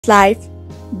life.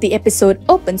 The episode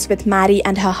opens with Matty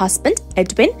and her husband,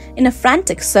 Edwin, in a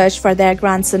frantic search for their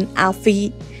grandson,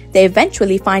 Alfie. They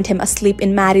eventually find him asleep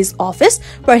in Matty's office,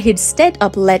 where he'd stayed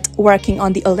up late working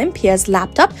on the Olympia's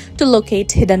laptop to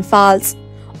locate hidden files.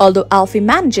 Although Alfie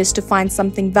manages to find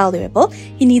something valuable,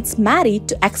 he needs Matty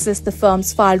to access the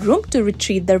firm's file room to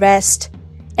retrieve the rest.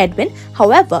 Edwin,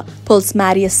 however, pulls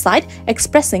Matty aside,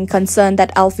 expressing concern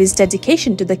that Alfie's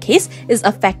dedication to the case is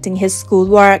affecting his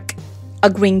schoolwork.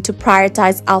 Agreeing to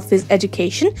prioritize Alfie's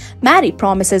education, Matty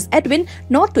promises Edwin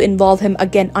not to involve him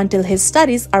again until his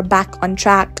studies are back on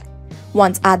track.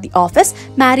 Once at the office,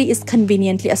 Matty is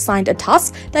conveniently assigned a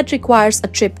task that requires a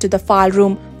trip to the file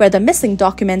room where the missing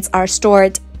documents are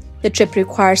stored. The trip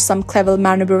requires some clever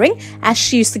maneuvering as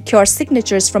she secures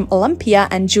signatures from Olympia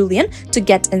and Julian to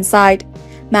get inside.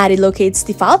 Matty locates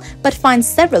the file but finds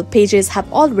several pages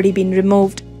have already been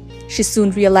removed. She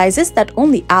soon realizes that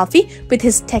only Alfie, with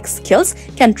his tech skills,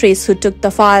 can trace who took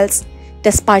the files.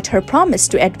 Despite her promise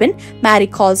to Edwin, Matty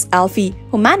calls Alfie,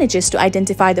 who manages to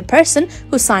identify the person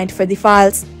who signed for the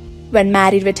files. When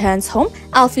Matty returns home,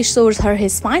 Alfie shows her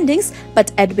his findings,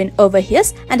 but Edwin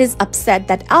overhears and is upset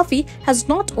that Alfie has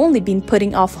not only been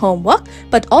putting off homework,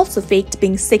 but also faked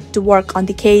being sick to work on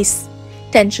the case.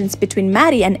 Tensions between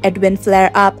Matty and Edwin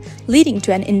flare up, leading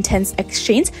to an intense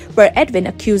exchange where Edwin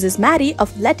accuses Matty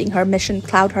of letting her mission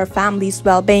cloud her family's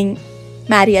well-being.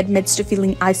 Matty admits to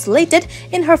feeling isolated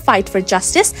in her fight for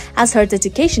justice as her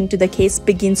dedication to the case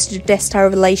begins to test her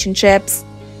relationships.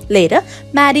 Later,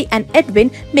 Matty and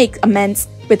Edwin make amends,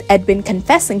 with Edwin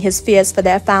confessing his fears for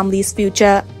their family's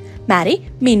future. Matty,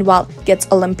 meanwhile, gets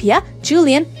Olympia,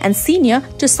 Julian, and Senior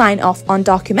to sign off on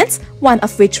documents, one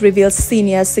of which reveals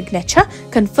Senior's signature,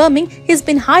 confirming he's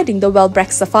been hiding the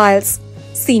Wellbrexa files.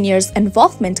 Senior's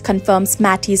involvement confirms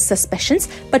Matty's suspicions,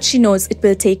 but she knows it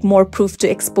will take more proof to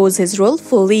expose his role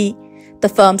fully. The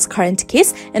firm's current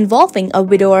case, involving a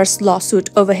widower's lawsuit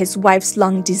over his wife's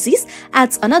lung disease,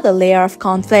 adds another layer of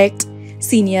conflict.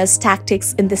 Senior's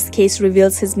tactics in this case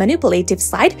reveals his manipulative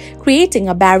side, creating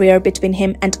a barrier between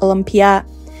him and Olympia.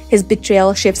 His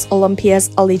betrayal shifts Olympia's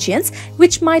allegiance,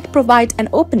 which might provide an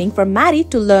opening for Matty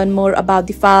to learn more about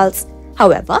the files.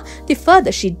 However, the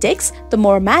further she digs, the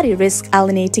more Matty risks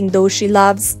alienating those she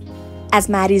loves. As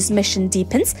Matty's mission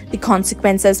deepens, the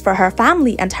consequences for her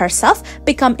family and herself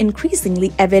become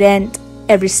increasingly evident.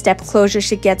 Every step closer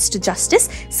she gets to justice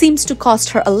seems to cost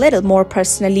her a little more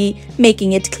personally,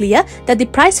 making it clear that the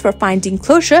price for finding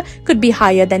closure could be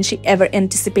higher than she ever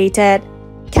anticipated.